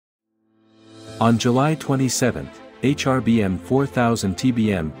On July 27, HRBM 4000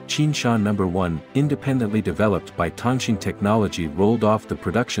 TBM Qinshan No. 1, independently developed by Tangxing Technology, rolled off the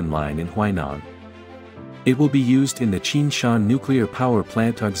production line in Huainan. It will be used in the Qinshan Nuclear Power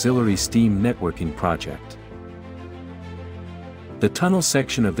Plant Auxiliary Steam Networking Project. The tunnel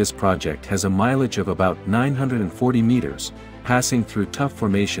section of this project has a mileage of about 940 meters, passing through tuff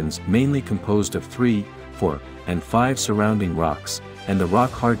formations mainly composed of 3, 4, and 5 surrounding rocks, and the rock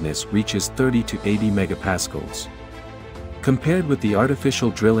hardness reaches 30 to 80 megapascals. Compared with the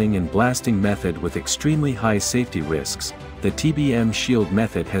artificial drilling and blasting method with extremely high safety risks, the TBM shield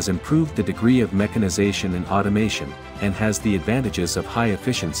method has improved the degree of mechanization and automation, and has the advantages of high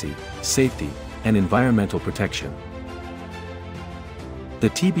efficiency, safety, and environmental protection. The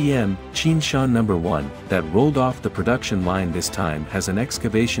TBM Qinshan No. 1 that rolled off the production line this time has an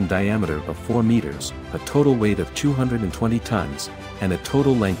excavation diameter of 4 meters, a total weight of 220 tons, and a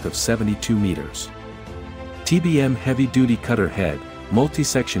total length of 72 meters. TBM heavy-duty cutter head,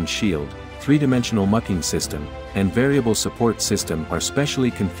 multi-section shield, 3-dimensional mucking system, and variable support system are specially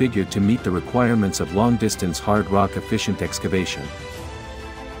configured to meet the requirements of long-distance hard rock efficient excavation.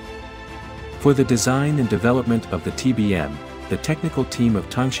 For the design and development of the TBM, the technical team of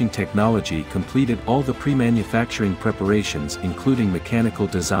Tangxing Technology completed all the pre-manufacturing preparations including mechanical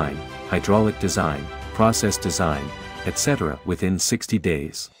design, hydraulic design, process design, etc. within 60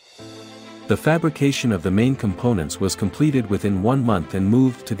 days. The fabrication of the main components was completed within 1 month and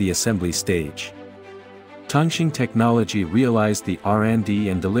moved to the assembly stage. Tangxing Technology realized the R&D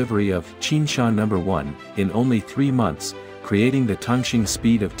and delivery of Qinshan No. 1 in only 3 months, creating the Tangxing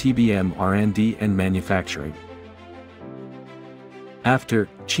speed of TBM R&D and manufacturing. After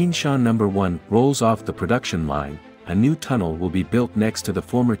Qinshan No. 1 rolls off the production line, a new tunnel will be built next to the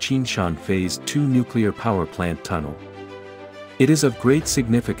former Qinshan Phase 2 nuclear power plant tunnel. It is of great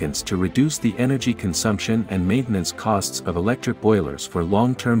significance to reduce the energy consumption and maintenance costs of electric boilers for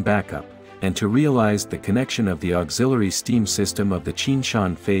long-term backup, and to realize the connection of the auxiliary steam system of the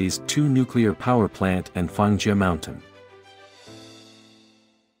Qinshan Phase 2 nuclear power plant and Fangjie Mountain.